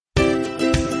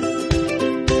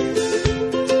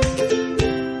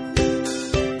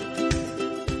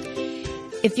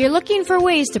If you're looking for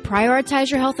ways to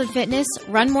prioritize your health and fitness,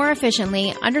 run more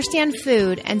efficiently, understand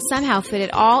food, and somehow fit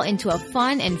it all into a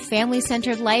fun and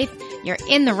family-centered life, you're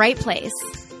in the right place.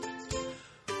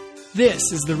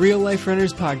 This is the Real Life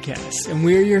Runners Podcast, and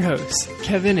we're your hosts,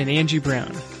 Kevin and Angie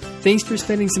Brown. Thanks for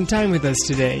spending some time with us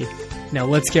today. Now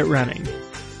let's get running.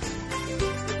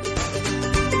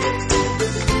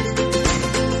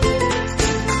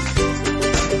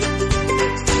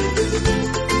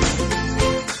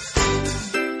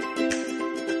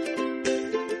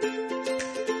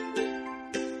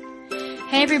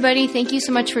 Hey everybody, thank you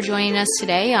so much for joining us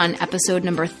today on episode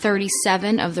number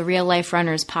 37 of the Real Life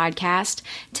Runners Podcast.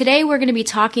 Today we're going to be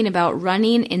talking about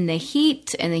running in the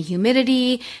heat and the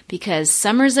humidity because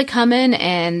summer's a-coming,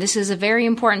 and this is a very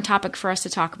important topic for us to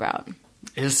talk about.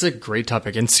 It's a great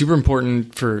topic and super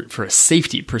important for a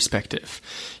safety perspective.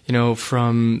 You know,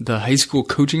 from the high school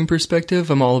coaching perspective,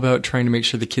 I'm all about trying to make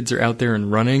sure the kids are out there and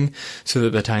running so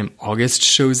that by the time August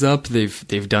shows up,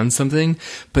 they've done something.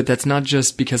 But that's not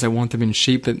just because I want them in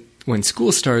shape that when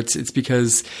school starts. It's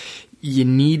because you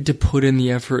need to put in the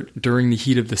effort during the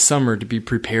heat of the summer to be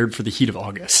prepared for the heat of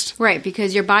August. Right,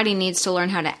 because your body needs to learn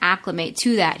how to acclimate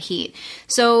to that heat.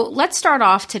 So let's start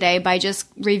off today by just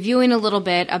reviewing a little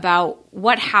bit about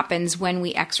what happens when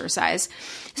we exercise.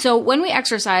 So when we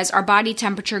exercise, our body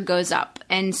temperature goes up,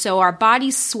 and so our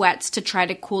body sweats to try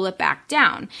to cool it back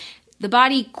down. The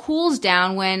body cools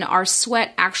down when our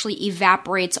sweat actually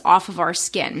evaporates off of our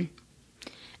skin.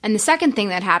 And the second thing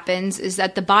that happens is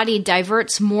that the body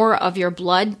diverts more of your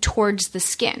blood towards the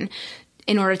skin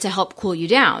in order to help cool you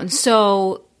down.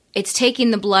 So it's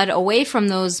taking the blood away from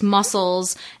those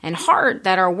muscles and heart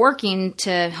that are working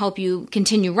to help you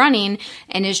continue running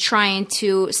and is trying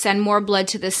to send more blood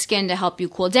to the skin to help you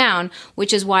cool down,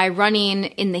 which is why running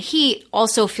in the heat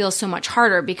also feels so much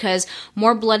harder because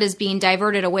more blood is being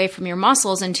diverted away from your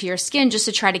muscles into your skin just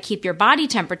to try to keep your body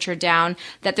temperature down,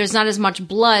 that there's not as much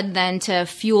blood then to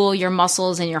fuel your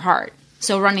muscles and your heart.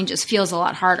 So running just feels a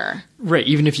lot harder. Right.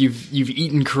 Even if you've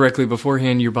eaten correctly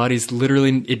beforehand, your body's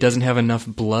literally, it doesn't have enough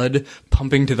blood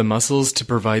pumping to the muscles to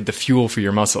provide the fuel for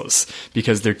your muscles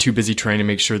because they're too busy trying to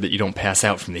make sure that you don't pass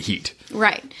out from the heat.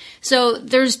 Right. So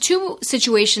there's two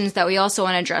situations that we also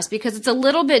want to address because it's a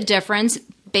little bit different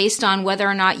based on whether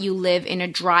or not you live in a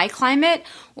dry climate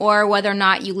or whether or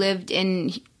not you lived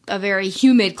in a very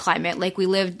humid climate like we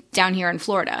live down here in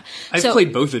Florida. I've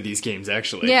played both of these games,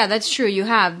 actually. Yeah, that's true. You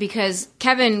have, because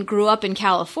Kevin grew up in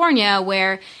California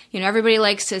where, you know, everybody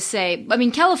likes to say, I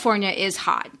mean, California is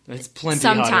hot. It's plenty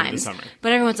sometimes, hot in the summer.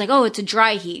 But everyone's like, oh, it's a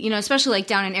dry heat. You know, especially like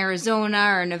down in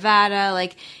Arizona or Nevada,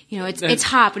 like, you know, it's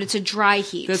hot, but it's a dry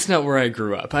heat. That's not where I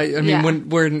grew up. I mean,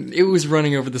 when it was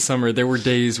running over the summer, there were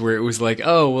days where it was like,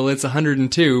 oh, well, it's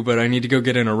 102, but I need to go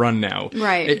get in a run now.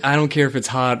 Right. I don't care if it's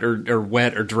hot or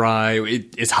wet or dry.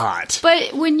 It's hot.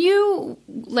 But when you,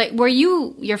 like, where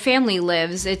your family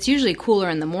lives, it's usually cooler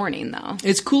in the morning, though.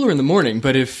 It's cooler in the morning,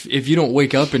 but if you don't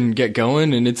wake up and get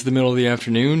going and it's the middle of the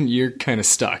afternoon, you're kind of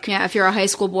stuck. Yeah, if you're a high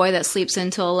school boy that sleeps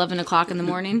until 11 o'clock in the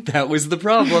morning. That was the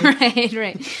problem.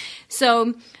 Right.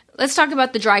 So let's talk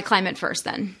about the dry climate first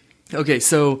then. Okay,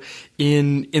 so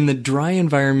in the dry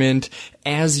environment,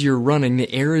 as you're running,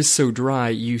 the air is so dry,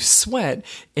 you sweat,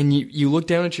 and you look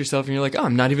down at yourself and you're like, oh,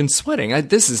 I'm not even sweating.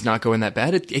 This is not going that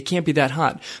bad. It can't be that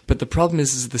hot. But the problem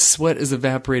is the sweat is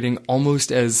evaporating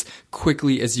almost as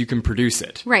quickly as you can produce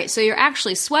it. Right, so you're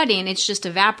actually sweating, it's just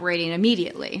evaporating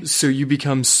immediately. So you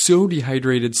become so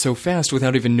dehydrated so fast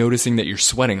without even noticing that you're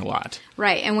sweating a lot.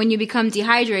 Right, and when you become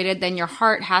dehydrated, then your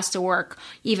heart has to work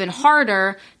even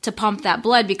harder to pump that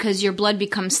blood because your blood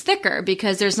becomes thicker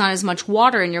because there's not as much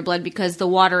water in your blood because the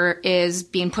water is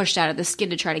being pushed out of the skin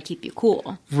to try to keep you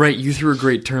cool. Right, you threw a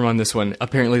great term on this one.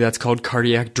 Apparently that's called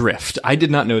cardiac drift. I did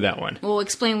not know that one. Well,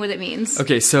 explain what it means.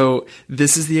 Okay, so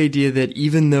this is the idea that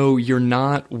even though you're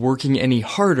not working any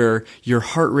harder, your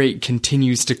heart rate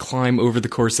continues to climb over the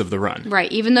course of the run.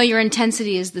 Right, even though your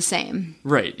intensity is the same.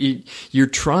 Right, you're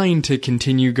trying to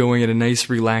continue going at a nice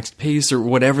relaxed pace or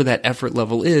whatever that effort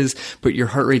level is, but your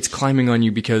heart rate's climbing on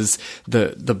you because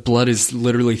the blood is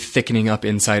literally thickening up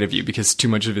inside of you because too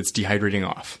much of it's dehydrating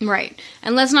off. Right.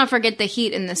 And let's not forget the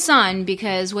heat in the sun,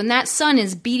 because when that sun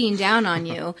is beating down on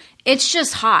you, it's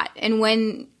just hot. And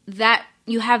when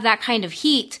you have that kind of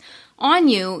heat on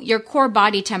you, your core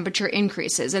body temperature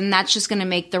increases, and that's just going to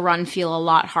make the run feel a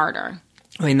lot harder.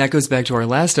 I mean, that goes back to our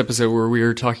last episode where we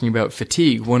were talking about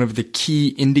fatigue. One of the key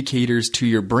indicators to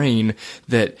your brain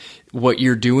that what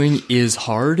you're doing is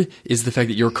hard is the fact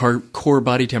that your core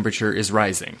body temperature is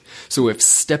rising. So if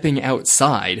stepping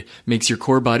outside makes your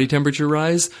core body temperature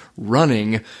rise,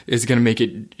 running is going to make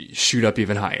it shoot up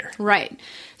even higher. Right.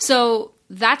 So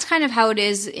that's kind of how it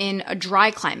is in a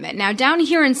dry climate. Now, down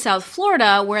here in South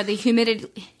Florida, where the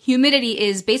humidity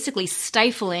is basically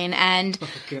stifling, and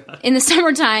in the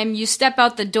summertime, you step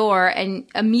out the door and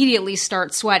immediately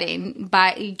start sweating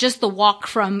by just the walk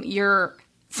from your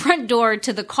front door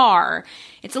to the car.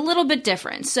 It's a little bit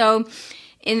different. So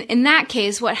in that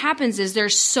case, what happens is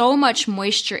there's so much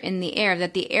moisture in the air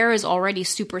that the air is already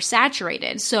super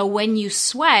saturated. So when you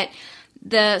sweat,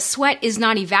 the sweat is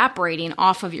not evaporating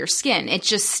off of your skin. It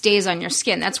just stays on your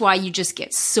skin. That's why you just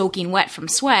get soaking wet from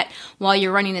sweat while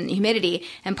you're running in the humidity.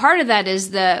 And part of that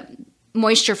is the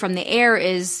moisture from the air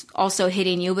is also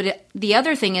hitting you. But the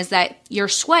other thing is that your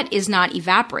sweat is not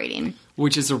evaporating.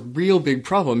 Which is a real big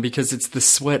problem because it's the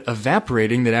sweat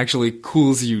evaporating that actually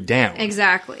cools you down.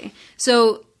 Exactly.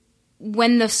 So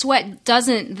when the sweat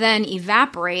doesn't then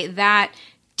evaporate, that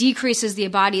decreases the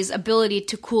body's ability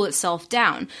to cool itself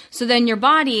down. So then your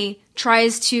body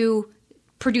tries to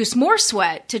produce more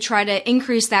sweat to try to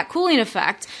increase that cooling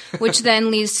effect, which then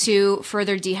leads to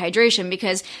further dehydration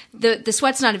because the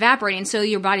sweat's not evaporating. So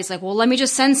your body's like, well, let me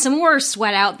just send some more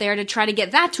sweat out there to try to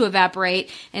get that to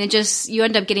evaporate. And you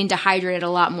end up getting dehydrated a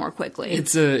lot more quickly.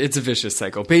 It's a vicious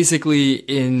cycle. Basically,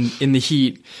 in the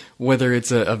heat, whether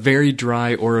it's a very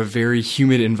dry or a very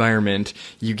humid environment,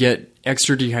 you get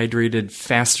extra dehydrated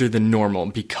faster than normal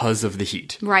because of the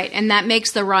heat. Right, and that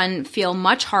makes the run feel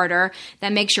much harder.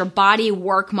 That makes your body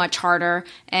work much harder,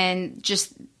 and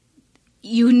just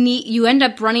you end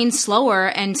up running slower,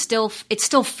 and it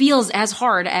still feels as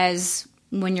hard as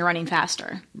when you're running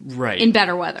faster. Right. In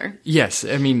better weather. Yes,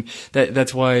 I mean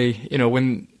that's why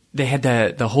when they had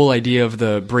the whole idea of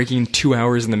the breaking 2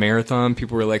 hours in the marathon,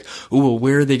 people were like, oh, well,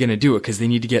 where are they going to do it? Because they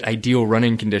need to get ideal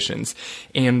running conditions.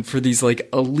 And for these like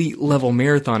elite level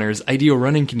marathoners, ideal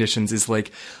running conditions is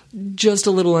like just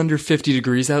a little under 50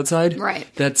 degrees outside. Right.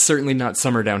 That's certainly not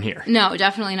summer down here. No,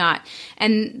 definitely not.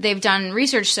 And they've done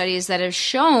research studies that have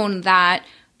shown that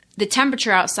the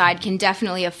temperature outside can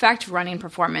definitely affect running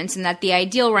performance, and that the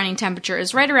ideal running temperature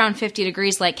is right around 50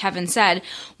 degrees, like Kevin said.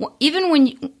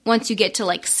 Even once you get to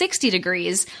like 60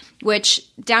 degrees, which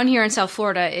down here in South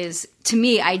Florida is, to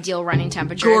me, ideal running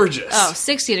temperature. Gorgeous. Oh,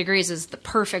 60 degrees is the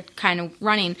perfect kind of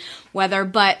running weather.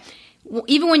 But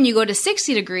even when you go to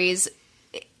 60 degrees,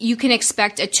 you can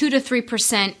expect a 2 to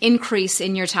 3% increase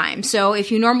in your time. So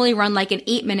if you normally run like an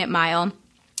 8-minute mile,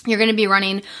 you're going to be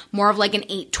running more of like an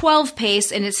 8:12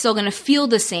 pace, and it's still going to feel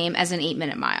the same as an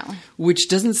 8-minute mile. Which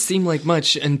doesn't seem like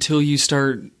much until you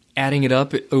start adding it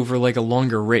up over like a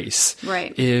longer race.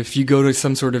 Right. If you go to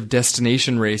some sort of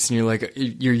destination race and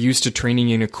you're used to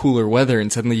training in a cooler weather,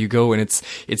 and suddenly you go and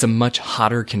it's a much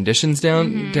hotter conditions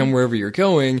down wherever you're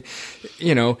going,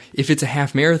 if it's a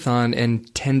half marathon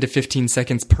and 10 to 15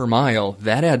 seconds per mile,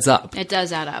 that adds up. It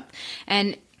does add up.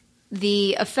 And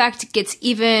the effect gets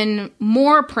even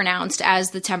more pronounced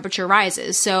as the temperature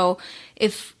rises. So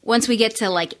once we get to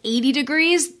like 80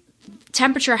 degrees,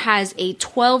 temperature has a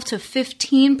 12 to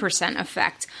 15%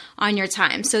 effect on your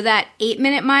time. So that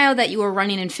 8-minute mile that you were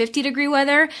running in 50 degree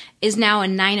weather is now a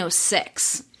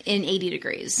 9:06 in 80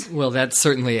 degrees. Well, that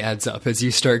certainly adds up as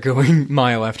you start going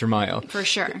mile after mile. For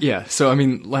sure. Yeah. So, I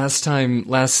mean, last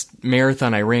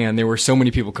marathon I ran, there were so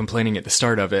many people complaining at the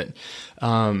start of it.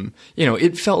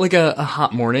 It felt like a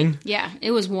hot morning. Yeah,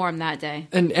 it was warm that day.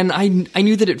 And I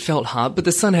knew that it felt hot, but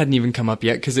the sun hadn't even come up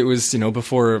yet because it was,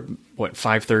 before,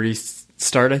 5:30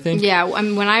 start, I think? Yeah, I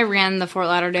mean, when I ran the Fort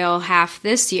Lauderdale half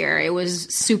this year, it was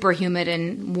super humid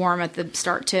and warm at the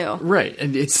start, too. Right.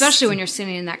 And especially when you're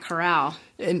sitting in that corral.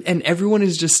 And everyone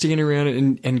is just standing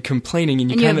around and complaining. And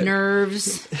you have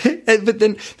nerves. But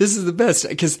then this is the best,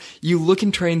 because you look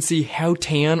and try and see how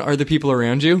tan are the people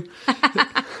around you.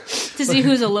 To see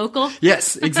who's a local?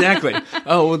 Yes, exactly.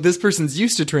 Oh, well, this person's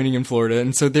used to training in Florida,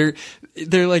 and so they're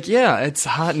like, yeah, it's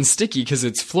hot and sticky because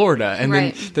it's Florida. And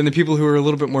right. then the people who are a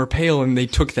little bit more pale and they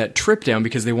took that trip down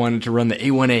because they wanted to run the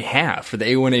A1A half or the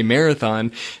A1A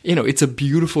marathon. It's a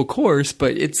beautiful course,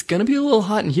 but it's going to be a little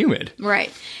hot and humid.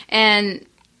 Right. And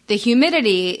the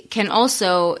humidity can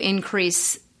also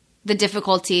increase the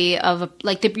difficulty of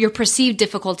your perceived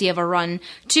difficulty of a run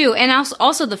too, and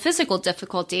also the physical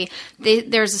difficulty.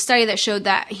 There's a study that showed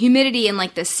that humidity in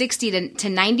like the 60 to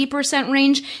 90%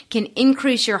 range can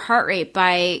increase your heart rate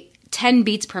by 10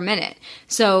 beats per minute.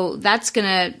 So that's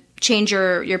gonna change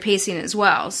your pacing as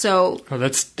well. So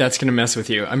that's gonna mess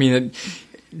with you. I mean,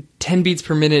 10 beats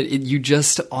per minute, you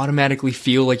just automatically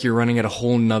feel like you're running at a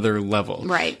whole nother level.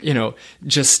 Right.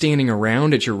 Just standing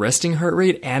around at your resting heart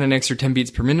rate, add an extra 10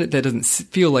 beats per minute, that doesn't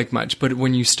feel like much. But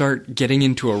when you start getting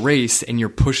into a race and you're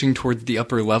pushing towards the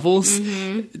upper levels,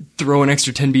 throw an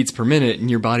extra 10 beats per minute and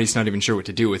your body's not even sure what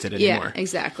to do with it anymore. Yeah,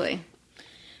 exactly.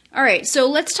 All right, so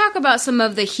let's talk about some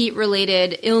of the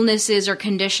heat-related illnesses or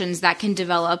conditions that can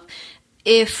develop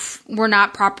if we're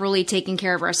not properly taking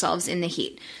care of ourselves in the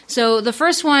heat. So the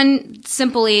first one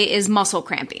simply is muscle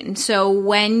cramping. So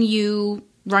when you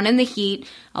run in the heat,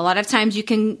 a lot of times you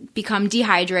can become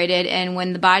dehydrated, and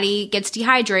when the body gets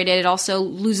dehydrated, it also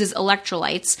loses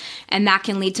electrolytes, and that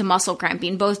can lead to muscle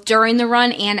cramping, both during the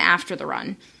run and after the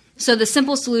run. So the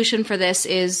simple solution for this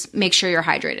is make sure you're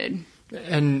hydrated.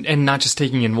 And not just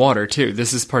taking in water, too.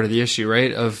 This is part of the issue,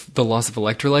 right, of the loss of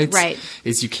electrolytes. Right.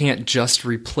 Is you can't just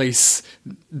replace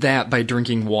that by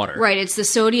drinking water. Right. It's the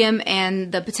sodium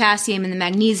and the potassium and the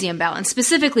magnesium balance.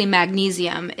 Specifically,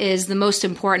 magnesium is the most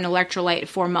important electrolyte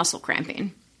for muscle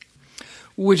cramping.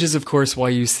 Which is, of course, why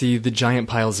you see the giant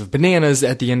piles of bananas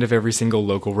at the end of every single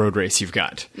local road race you've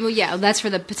got. Well, yeah, that's for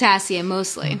the potassium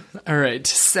mostly. All right.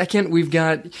 Second, we've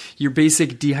got your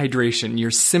basic dehydration,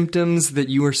 your symptoms that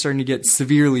you are starting to get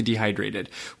severely dehydrated,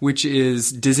 which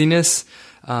is dizziness,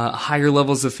 higher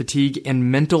levels of fatigue,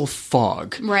 and mental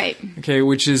fog. Right. Okay,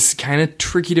 which is kind of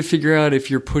tricky to figure out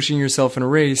if you're pushing yourself in a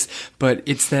race, but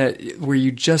it's that where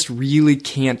you just really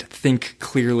can't think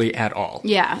clearly at all.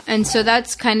 Yeah, and so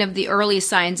that's kind of the early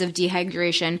signs of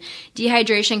dehydration.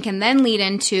 Dehydration can then lead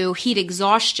into heat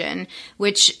exhaustion,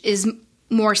 which is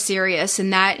more serious,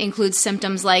 and that includes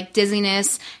symptoms like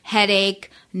dizziness,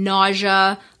 headache,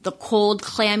 nausea, the cold,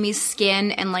 clammy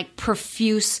skin, and like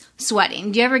profuse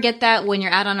sweating. Do you ever get that when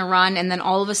you're out on a run and then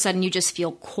all of a sudden you just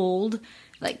feel cold?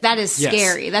 Like, that is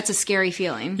scary. Yes. That's a scary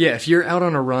feeling. Yeah, if you're out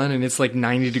on a run and it's like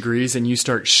 90 degrees and you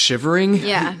start shivering,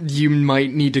 you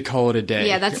might need to call it a day.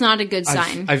 Yeah, that's not a good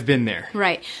sign. I've been there.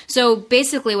 Right. So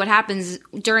basically what happens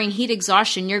during heat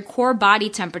exhaustion, your core body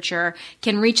temperature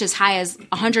can reach as high as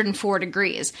 104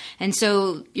 degrees. And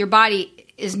so your body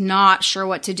is not sure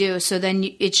what to do. So then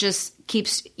it just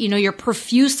keeps, you're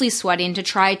profusely sweating to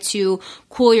try to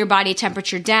cool your body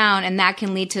temperature down, and that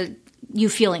can lead to you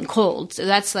feeling cold. So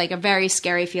that's like a very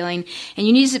scary feeling. And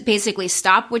you need to basically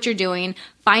stop what you're doing,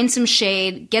 find some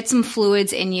shade, get some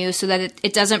fluids in you so that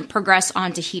it doesn't progress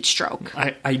onto heat stroke.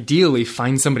 Ideally,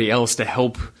 find somebody else to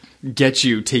help get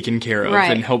you taken care of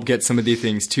and help get some of these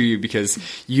things to you, because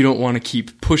you don't want to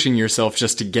keep pushing yourself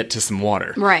just to get to some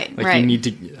water. Right. You need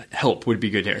to help would be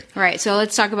good here. Right. So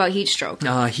let's talk about heat stroke.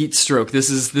 Heat stroke.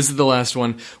 This is the last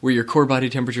one where your core body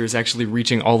temperature is actually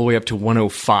reaching all the way up to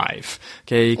 105.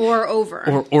 Okay. Or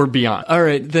over. Or beyond. All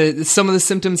right. Some of the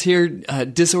symptoms here: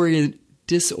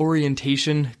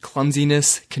 disorientation,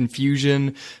 clumsiness,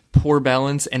 confusion, poor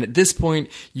balance, and at this point,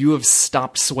 you have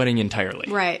stopped sweating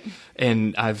entirely. Right.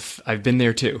 And I've been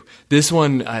there too. This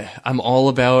one I'm all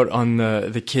about on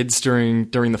the kids during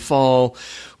the fall,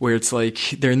 where it's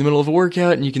like they're in the middle of a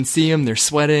workout and you can see them, they're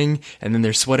sweating, and then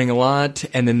they're sweating a lot,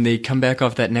 and then they come back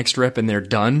off that next rep and they're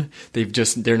done.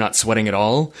 They're not sweating at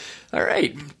all. All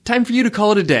right, time for you to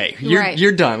call it a day.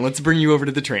 You're done. Let's bring you over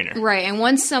to the trainer. Right.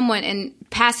 And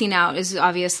passing out is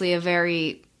obviously a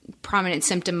very prominent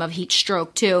symptom of heat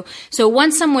stroke too. So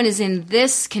once someone is in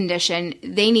this condition,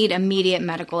 they need immediate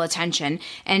medical attention.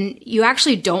 And you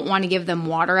actually don't want to give them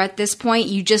water at this point.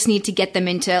 You just need to get them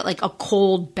into like a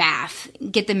cold bath.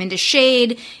 Get them into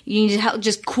shade. You need to help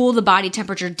just cool the body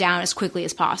temperature down as quickly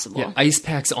as possible. Yeah, ice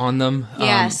packs on them.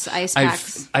 Yes, ice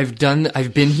packs. I've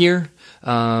been here.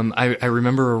 I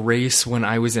remember a race when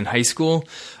I was in high school.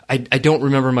 I don't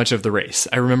remember much of the race.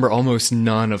 I remember almost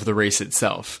none of the race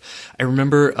itself. I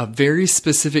remember a very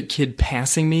specific kid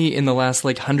passing me in the last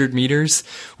 100 meters,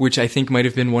 which I think might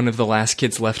have been one of the last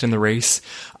kids left in the race.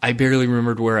 I barely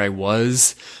remembered where I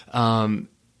was.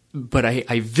 But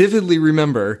I vividly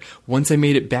remember once I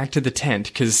made it back to the tent,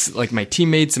 because my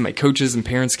teammates and my coaches and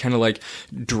parents kind of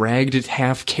dragged it,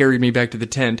 half carried me back to the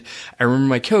tent. I remember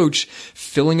my coach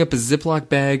filling up a Ziploc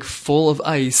bag full of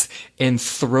ice and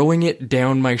throwing it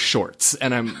down my shorts.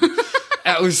 And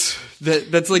that's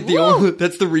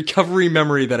the recovery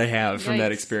memory that I have from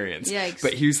that experience. Yikes.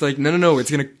 But he was like, no,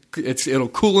 it'll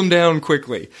cool him down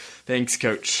quickly. Thanks,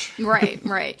 coach.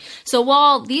 Right. So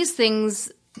while these things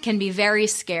can be very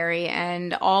scary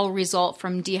and all result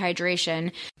from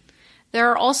dehydration,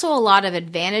 there are also a lot of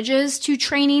advantages to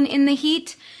training in the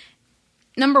heat.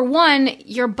 Number one,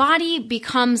 your body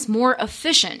becomes more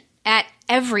efficient at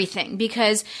everything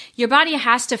because your body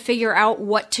has to figure out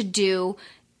what to do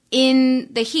in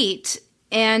the heat.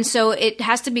 And so it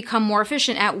has to become more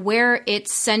efficient at where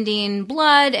it's sending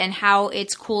blood and how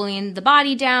it's cooling the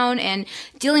body down and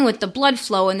dealing with the blood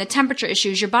flow and the temperature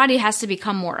issues. Your body has to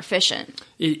become more efficient.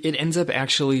 It ends up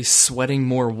actually sweating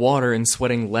more water and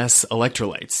sweating less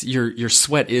electrolytes. Your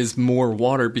sweat is more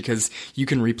water because you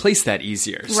can replace that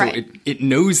easier. So Right. it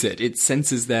knows it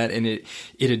senses that, and it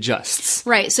adjusts.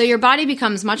 Right. So your body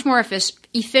becomes much more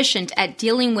efficient at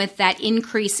dealing with that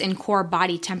increase in core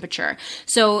body temperature.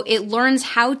 So it learns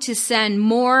how to send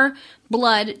more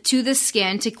blood to the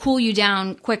skin to cool you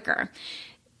down quicker.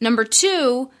 Number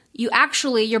two,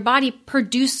 your body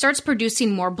starts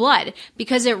producing more blood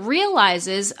because it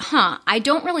realizes, I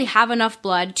don't really have enough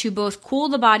blood to both cool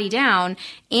the body down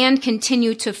and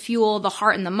continue to fuel the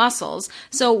heart and the muscles.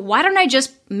 So why don't I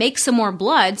just make some more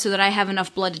blood so that I have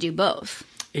enough blood to do both?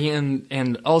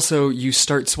 And also you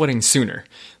start sweating sooner.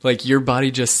 Like your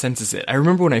body just senses it. I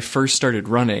remember when I first started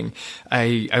running,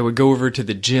 I would go over to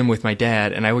the gym with my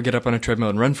dad and I would get up on a treadmill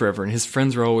and run forever. And his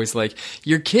friends were always like,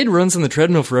 your kid runs on the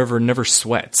treadmill forever and never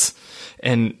sweats.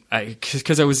 And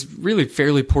because I was really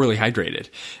fairly poorly hydrated.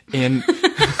 And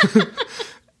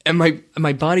and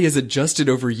my body has adjusted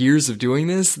over years of doing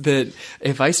this, that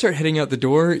if I start heading out the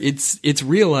door, it's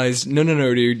realized, no,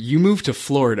 dude, you moved to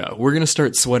Florida. We're going to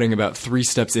start sweating about 3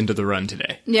 steps into the run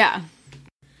today. Yeah.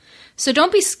 So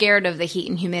don't be scared of the heat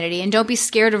and humidity, and don't be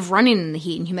scared of running in the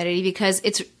heat and humidity because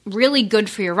it's really good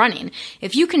for your running.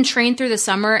 If you can train through the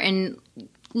summer and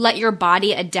let your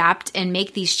body adapt and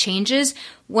make these changes,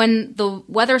 when the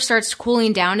weather starts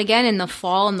cooling down again in the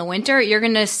fall and the winter, you're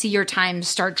going to see your times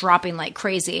start dropping like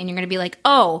crazy. And you're going to be like,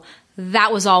 oh,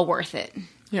 that was all worth it.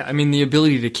 Yeah, I mean, the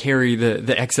ability to carry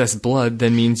the excess blood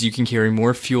then means you can carry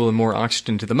more fuel and more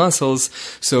oxygen to the muscles.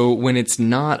 So when it's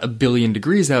not 1 billion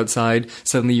degrees outside,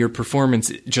 suddenly your performance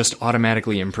just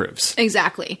automatically improves.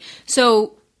 Exactly.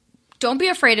 So don't be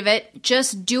afraid of it.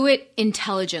 Just do it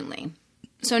intelligently.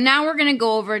 So now we're going to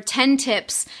go over 10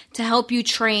 tips to help you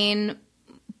train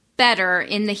better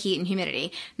in the heat and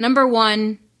humidity. Number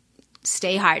 1,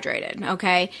 stay hydrated,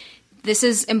 okay? This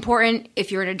is important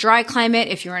if you're in a dry climate,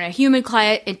 if you're in a humid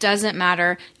climate, it doesn't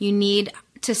matter. You need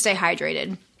to stay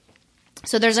hydrated.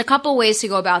 So there's a couple ways to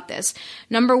go about this.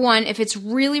 Number 1, if it's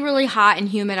really, really hot and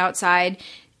humid outside,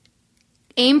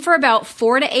 aim for about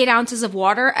 4 to 8 ounces of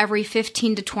water every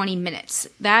 15 to 20 minutes.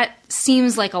 That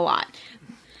seems like a lot,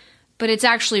 but it's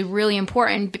actually really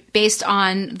important based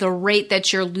on the rate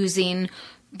that you're losing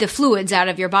the fluids out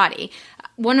of your body.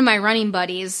 One of my running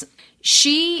buddies,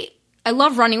 I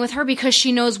love running with her because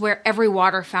she knows where every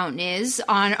water fountain is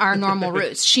on our normal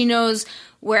routes. She knows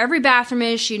where every bathroom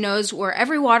is. She knows where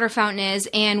every water fountain is.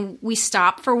 And we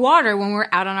stop for water when we're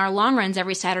out on our long runs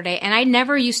every Saturday. And I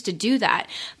never used to do that.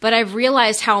 But I've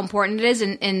realized how important it is.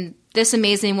 And this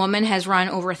amazing woman has run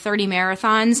over 30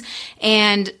 marathons.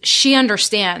 And she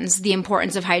understands the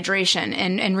importance of hydration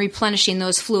and replenishing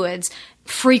those fluids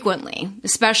frequently,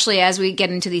 especially as we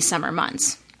get into these summer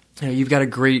months. Yeah, you've got a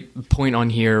great point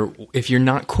on here. If you're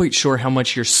not quite sure how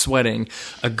much you're sweating,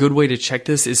 a good way to check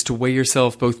this is to weigh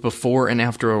yourself both before and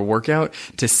after a workout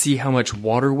to see how much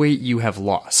water weight you have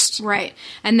lost. Right.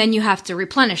 And then you have to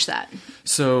replenish that.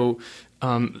 So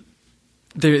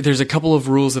there's a couple of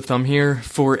rules of thumb here.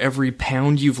 For every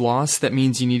pound you've lost, that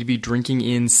means you need to be drinking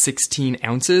in 16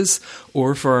 ounces.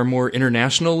 Or for our more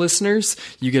international listeners,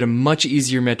 you get a much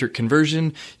easier metric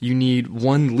conversion. You need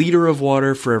 1 liter of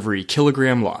water for every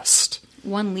kilogram lost.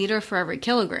 1 liter for every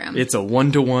kilogram. It's a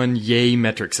 1-to-1 yay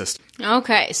metric system.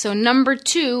 Okay, so number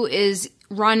 2 is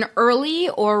run early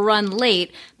or run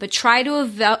late, but try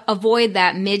to avoid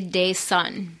that midday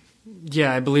sun.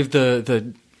 Yeah, I believe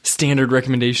the standard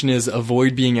recommendation is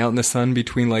avoid being out in the sun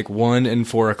between like 1 and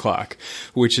 4 o'clock,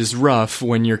 which is rough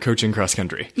when you're coaching cross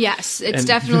country. Yes, it's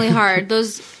definitely hard.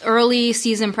 Those early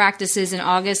season practices in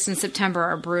August and September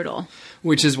are brutal.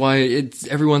 Which is why it's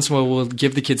every once in a while we'll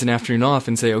give the kids an afternoon off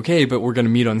and say, okay, but we're going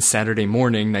to meet on Saturday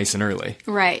morning nice and early.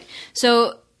 Right.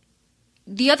 So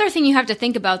the other thing you have to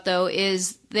think about, though,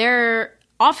 is there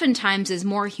oftentimes is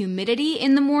more humidity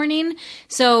in the morning.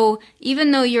 So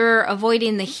even though you're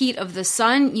avoiding the heat of the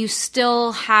sun, you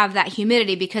still have that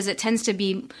humidity because it tends to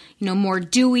be, more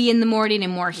dewy in the morning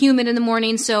and more humid in the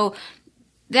morning. So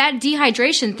that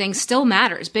dehydration thing still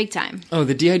matters big time. Oh,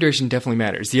 the dehydration definitely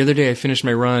matters. The other day I finished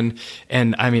my run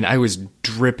and I was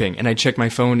dripping and I checked my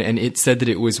phone and it said that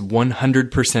it was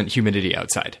 100% humidity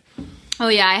outside. Oh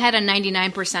yeah, I had a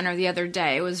 99%er the other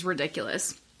day. It was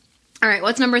ridiculous. All right,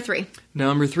 what's number 3?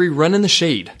 Number 3, run in the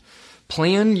shade.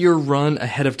 Plan your run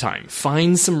ahead of time.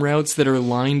 Find some routes that are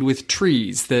lined with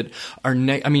trees that are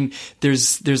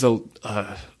there's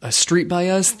a a street by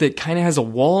us that kind of has a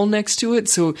wall next to it,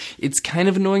 so it's kind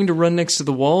of annoying to run next to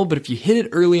the wall, but if you hit it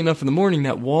early enough in the morning,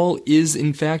 that wall is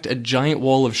in fact a giant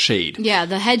wall of shade. Yeah,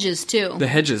 the hedges too. The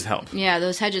hedges help. Yeah,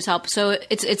 those hedges help. So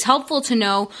it's helpful to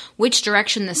know which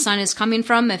direction the sun is coming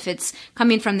from. If it's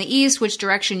coming from the east, which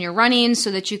direction you're running,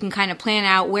 so that you can kind of plan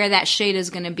out where that shade is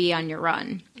going to be on your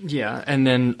run. Yeah, and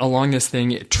then along this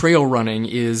thing, trail running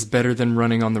is better than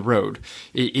running on the road.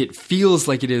 It feels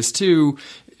like it is too,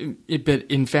 but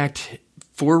in fact,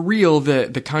 for real,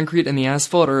 the concrete and the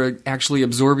asphalt are actually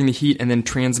absorbing the heat and then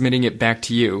transmitting it back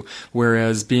to you,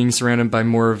 whereas being surrounded by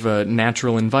more of a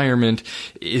natural environment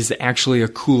is actually a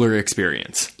cooler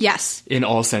experience. Yes. In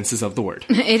all senses of the word.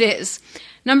 It is.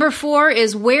 Number 4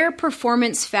 is wear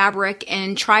performance fabric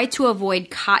and try to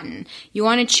avoid cotton. You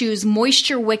want to choose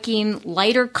moisture-wicking,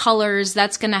 lighter colors.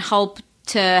 That's going to help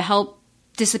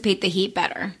dissipate the heat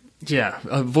better. Yeah,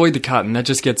 avoid the cotton. That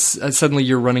just gets, suddenly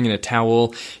you're running in a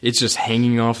towel, it's just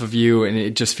hanging off of you, and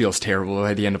it just feels terrible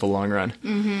by the end of a long run.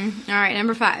 Mm-hmm. All right,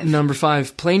 number 5. Number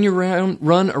 5, plan your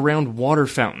run around water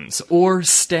fountains, or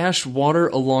stash water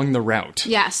along the route.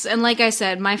 Yes, and like I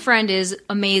said, my friend is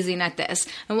amazing at this.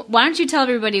 Why don't you tell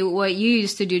everybody what you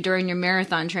used to do during your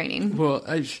marathon training? Well,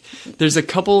 there's a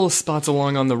couple spots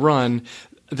along on the run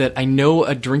that I know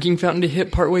a drinking fountain to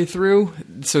hit partway through,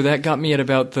 so that got me at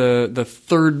about the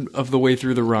third of the way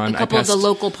through the run. A couple of the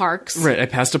local parks. Right, I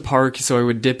passed a park, so I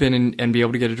would dip in and be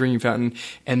able to get a drinking fountain,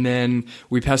 and then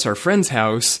we passed our friend's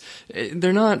house.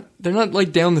 They're not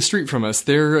like down the street from us.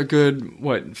 They're a good,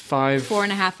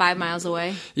 4.5, 5 miles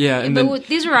away. Yeah, and but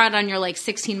these were out on your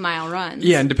 16-mile runs.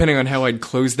 Yeah, and depending on how I'd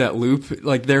close that loop,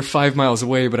 they're 5 miles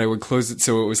away, but I would close it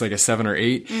so it was like a 7 or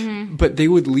 8. Mm-hmm. But they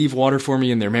would leave water for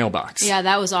me in their mailbox. Yeah,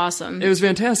 that was awesome. It was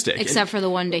fantastic. Except for the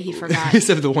one day he forgot.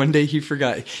 Except for the one day he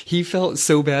forgot. He felt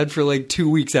so bad for 2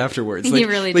 weeks afterwards. He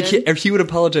really did. He would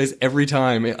apologize every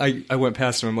time I went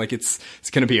past him. I'm like, it's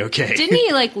going to be okay. Didn't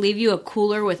he leave you a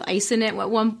cooler with ice in it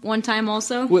one time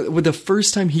also? Well, the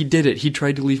first time he did it, he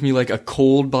tried to leave me a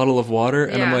cold bottle of water.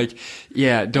 And I'm like,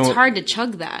 yeah, don't. It's hard to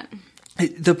chug that.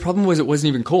 The problem was it wasn't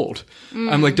even cold.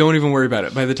 I'm like, don't even worry about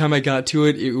it. By the time I got to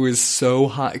it, it was so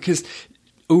hot. Because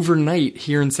overnight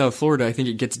here in South Florida, I think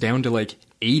it gets down to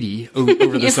 80 over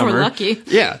the summer. If we're lucky.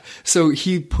 Yeah. So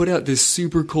he put out this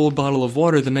super cold bottle of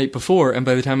water the night before, and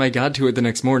by the time I got to it the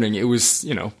next morning, it was,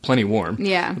 plenty warm.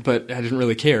 Yeah. But I didn't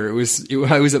really care. I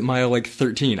was at mile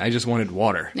 13. I just wanted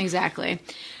water. Exactly.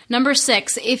 Number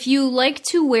 6, if you like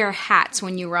to wear hats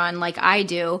when you run like I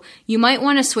do, you might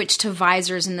want to switch to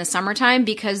visors in the summertime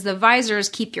because the visors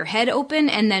keep your head open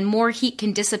and then more heat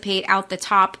can dissipate out the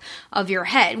top of your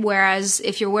head. Whereas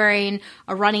if you're wearing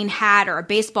a running hat or a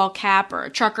baseball cap or a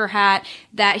trucker hat,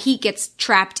 that heat gets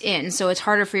trapped in. So it's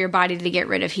harder for your body to get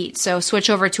rid of heat. So switch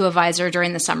over to a visor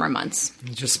during the summer months.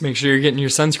 Just make sure you're getting your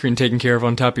sunscreen taken care of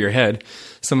on top of your head.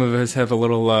 Some of us have a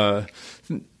little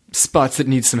spots that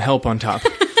need some help on top.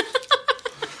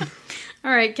 All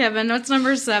right, Kevin, what's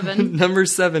number 7? Number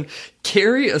 7,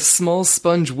 carry a small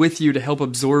sponge with you to help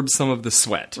absorb some of the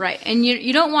sweat. Right, and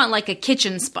you don't want a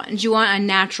kitchen sponge. You want a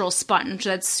natural sponge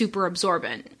that's super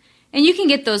absorbent. And you can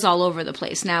get those all over the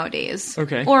place nowadays.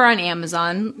 Okay. Or on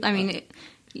Amazon. I mean,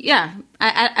 yeah,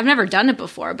 I've never done it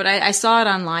before, but I saw it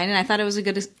online and I thought it was a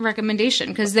good recommendation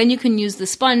because then you can use the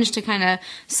sponge to kind of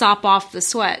sop off the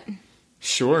sweat.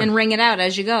 Sure. And wring it out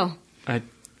as you go.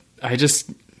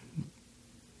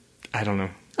 I don't know.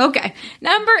 Okay.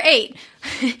 Number 8.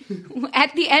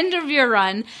 At the end of your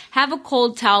run, have a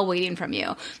cold towel waiting from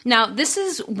you. Now, this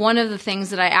is one of the things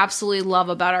that I absolutely love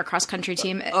about our cross-country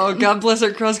team. Oh, God bless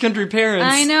our cross-country parents.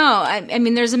 I know. I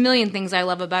mean, there's a million things I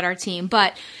love about our team.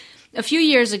 But a few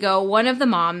years ago, one of the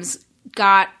moms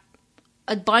got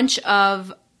a bunch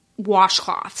of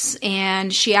washcloths,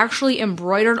 and she actually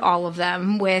embroidered all of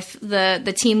them with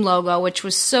the team logo, which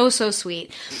was so, so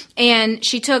sweet. And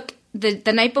she took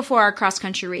the night before our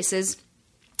cross-country races,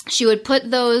 she would put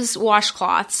those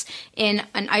washcloths in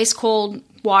an ice-cold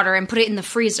water and put it in the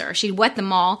freezer. She'd wet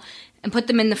them all and put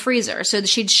them in the freezer. So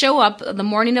she'd show up the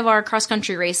morning of our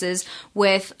cross-country races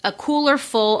with a cooler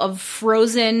full of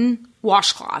frozen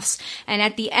washcloths. And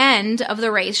at the end of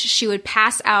the race, she would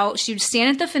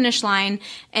stand at the finish line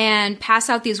and pass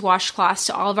out these washcloths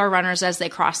to all of our runners as they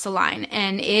cross the line.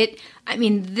 And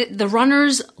the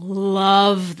runners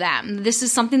love them. This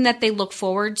is something that they look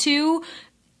forward to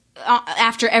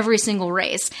after every single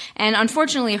race. And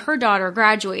unfortunately, her daughter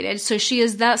graduated, so she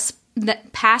has thus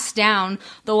passed down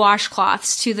the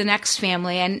washcloths to the next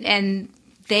family, and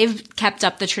they've kept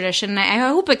up the tradition, and I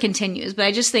hope it continues, but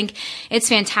I just think it's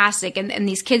fantastic. And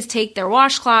these kids take their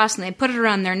washcloths and they put it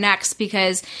around their necks,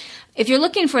 because if you're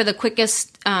looking for the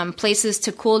quickest places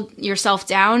to cool yourself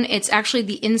down, it's actually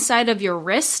the inside of your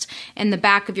wrist and the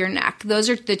back of your neck. Those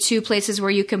are the two places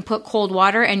where you can put cold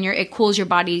water, and it cools your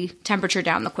body temperature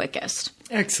down the quickest.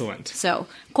 Excellent. So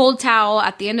cold towel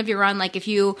at the end of your run, like if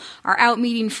you are out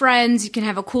meeting friends, you can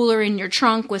have a cooler in your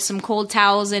trunk with some cold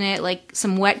towels in it, like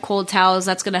some wet cold towels.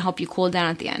 That's going to help you cool down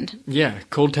at the end. Yeah,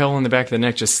 cold towel on the back of the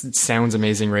neck just sounds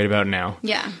amazing right about now.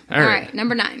 Yeah. All right.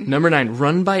 Number 9. Number 9,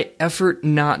 run by effort,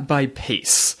 not by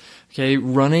pace. Okay,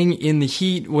 running in the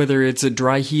heat, whether it's a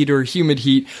dry heat or humid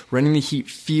heat, running the heat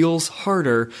feels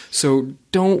harder, so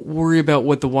don't worry about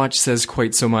what the watch says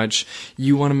quite so much.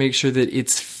 You want to make sure that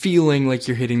it's feeling like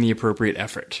you're hitting the appropriate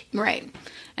effort. Right.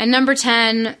 And number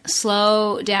 10,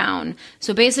 slow down.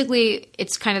 So basically,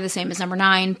 it's kind of the same as number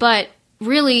 9, but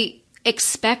really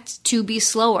expect to be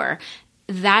slower.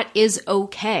 That is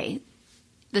okay.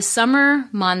 The summer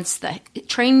months, the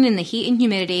training in the heat and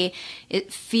humidity,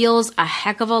 it feels a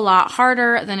heck of a lot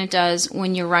harder than it does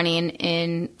when you're running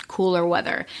in cooler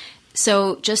weather.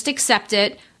 So just accept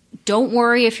it. Don't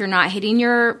worry if you're not hitting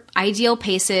your ideal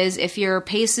paces. If your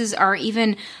paces are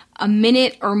even a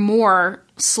minute or more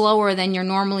slower than you're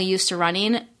normally used to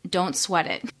running, don't sweat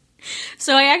it.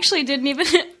 So I actually didn't even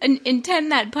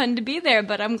intend that pun to be there,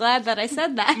 but I'm glad that I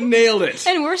said that. Nailed it.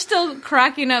 And we're still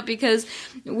cracking up because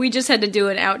we just had to do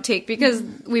an outtake because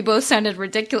we both sounded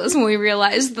ridiculous when we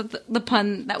realized that the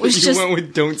pun that was You went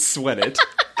with don't sweat it.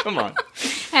 Come on.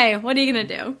 Hey, what are you going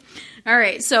to do? All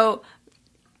right, so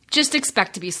just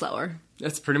expect to be slower.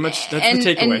 That's pretty much, that's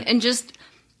the takeaway. And just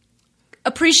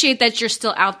appreciate that you're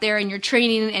still out there and you're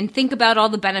training, and think about all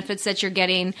the benefits that you're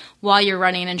getting while you're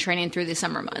running and training through the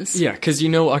summer months. Yeah, because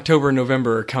October and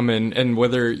November are coming, and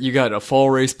whether you got a fall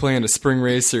race planned, a spring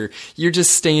race, or you're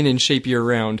just staying in shape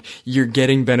year-round, you're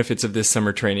getting benefits of this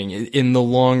summer training. In the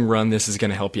long run, this is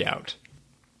going to help you out.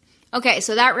 Okay,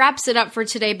 so that wraps it up for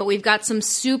today, but we've got some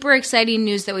super exciting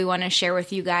news that we want to share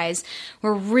with you guys.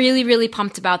 We're really, really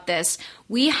pumped about this.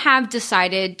 We have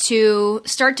decided to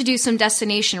start to do some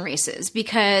destination races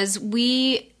because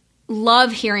we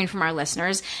love hearing from our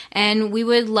listeners, and we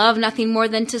would love nothing more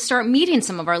than to start meeting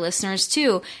some of our listeners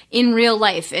too in real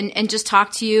life and just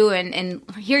talk to you and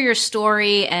hear your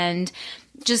story and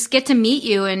just get to meet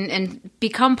you and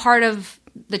become part of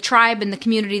the tribe and the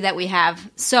community that we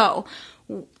have. So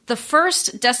the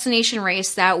first destination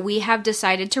race that we have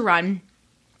decided to run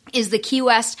is the Key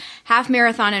West Half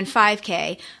Marathon and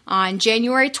 5K on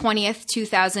January 20th,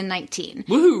 2019.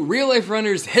 Woohoo! Real life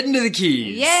runners heading to the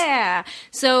Keys. Yeah.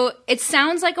 So it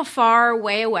sounds like a far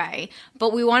way away,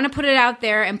 but we want to put it out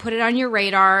there and put it on your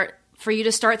radar for you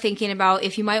to start thinking about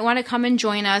if you might want to come and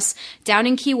join us down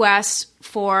in Key West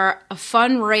for a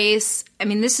fun race. I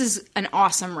mean, this is an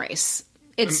awesome race.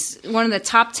 It's one of the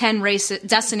top 10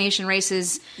 destination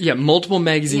races. Yeah, multiple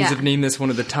magazines have named this one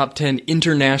of the top 10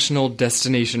 international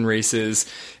destination races.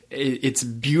 It's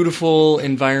beautiful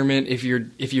environment. If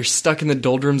you're stuck in the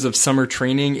doldrums of summer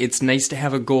training, it's nice to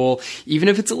have a goal. Even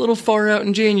if it's a little far out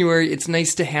in January, it's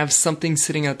nice to have something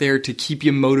sitting out there to keep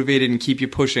you motivated and keep you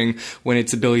pushing when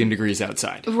it's 1 billion degrees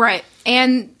outside. Right.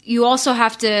 And you also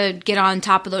have to get on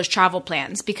top of those travel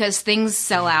plans because things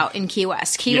sell out in Key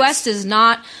West. Key West is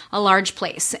not a large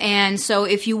place. And so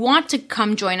if you want to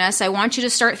come join us, I want you to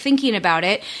start thinking about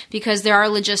it because there are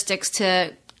logistics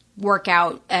to work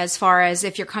out as far as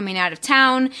if you're coming out of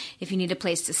town, if you need a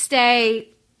place to stay.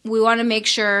 We want to make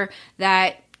sure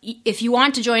that if you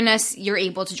want to join us, you're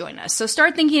able to join us. So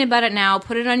start thinking about it now.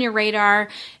 Put it on your radar.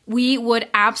 We would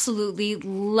absolutely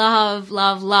love,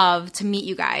 love, love to meet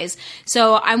you guys.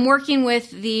 So I'm working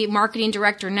with the marketing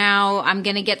director now. I'm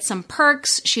going to get some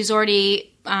perks. She's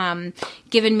already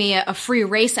given me a free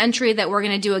race entry that we're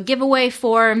going to do a giveaway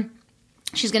for.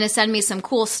 She's going to send me some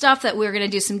cool stuff that we're going to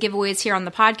do some giveaways here on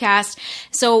the podcast.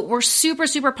 So we're super,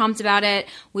 super pumped about it.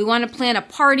 We want to plan a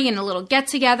party and a little get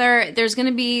together. There's going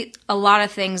to be a lot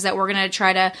of things that we're going to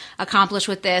try to accomplish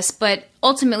with this. But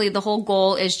ultimately, the whole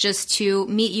goal is just to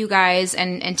meet you guys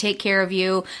and take care of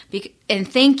you. And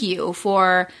thank you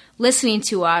for listening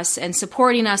to us and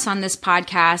supporting us on this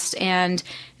podcast. And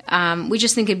we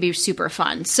just think it'd be super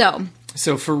fun.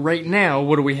 So for right now,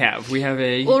 what do we have?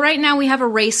 Well, right now we have a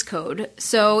race code.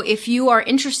 So if you are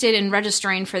interested in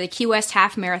registering for the Key West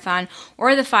Half Marathon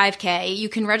or the 5K, you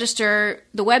can register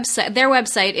the website. Their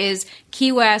website is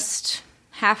keywesthmarathon.com.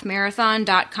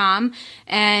 halfmarathon.com,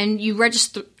 and you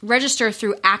register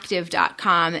through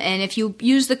active.com. And if you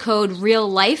use the code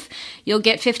REALLIFE, you'll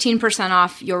get 15%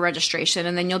 off your registration,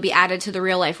 and then you'll be added to the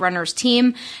Real Life Runners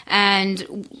team.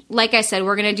 And like I said,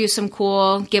 we're going to do some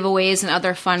cool giveaways and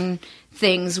other fun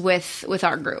things with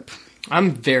our group.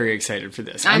 I'm very excited for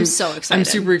this. I'm so excited. I'm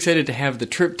super excited to have the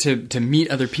trip to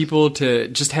meet other people, to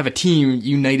just have a team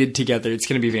united together. It's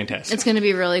going to be fantastic. It's going to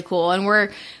be really cool. And we're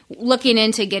looking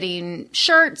into getting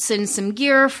shirts and some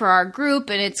gear for our group,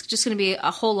 and it's just going to be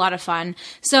a whole lot of fun.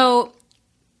 So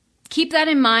keep that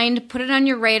in mind. Put it on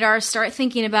your radar. Start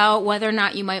thinking about whether or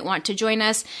not you might want to join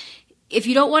us. If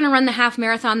you don't want to run the half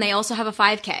marathon, they also have a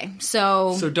 5K.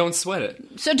 So don't sweat it.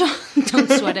 So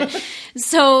don't sweat it.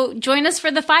 So join us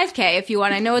for the 5K if you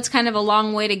want. I know it's kind of a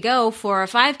long way to go for a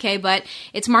 5K, but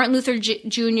it's Martin Luther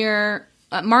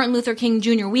King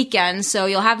Jr. weekend, so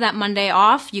you'll have that Monday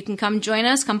off. You can come join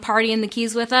us, come party in the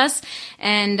Keys with us,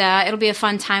 and it'll be a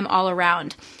fun time all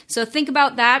around. So think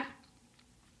about that.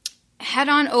 Head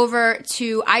on over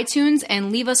to iTunes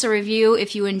and leave us a review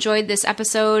if you enjoyed this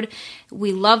episode.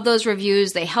 We love those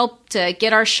reviews. They help to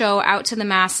get our show out to the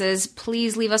masses.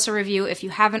 Please leave us a review if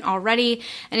you haven't already.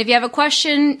 And if you have a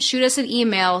question, shoot us an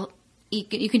email. You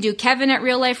can do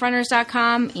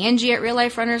Kevin@realliferunners.com, Angie at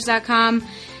realliferunners.com,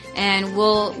 and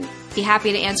we'll be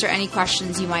happy to answer any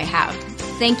questions you might have.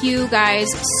 Thank you guys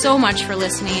so much for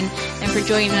listening and for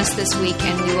joining us this week,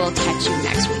 and we will catch you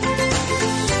next week.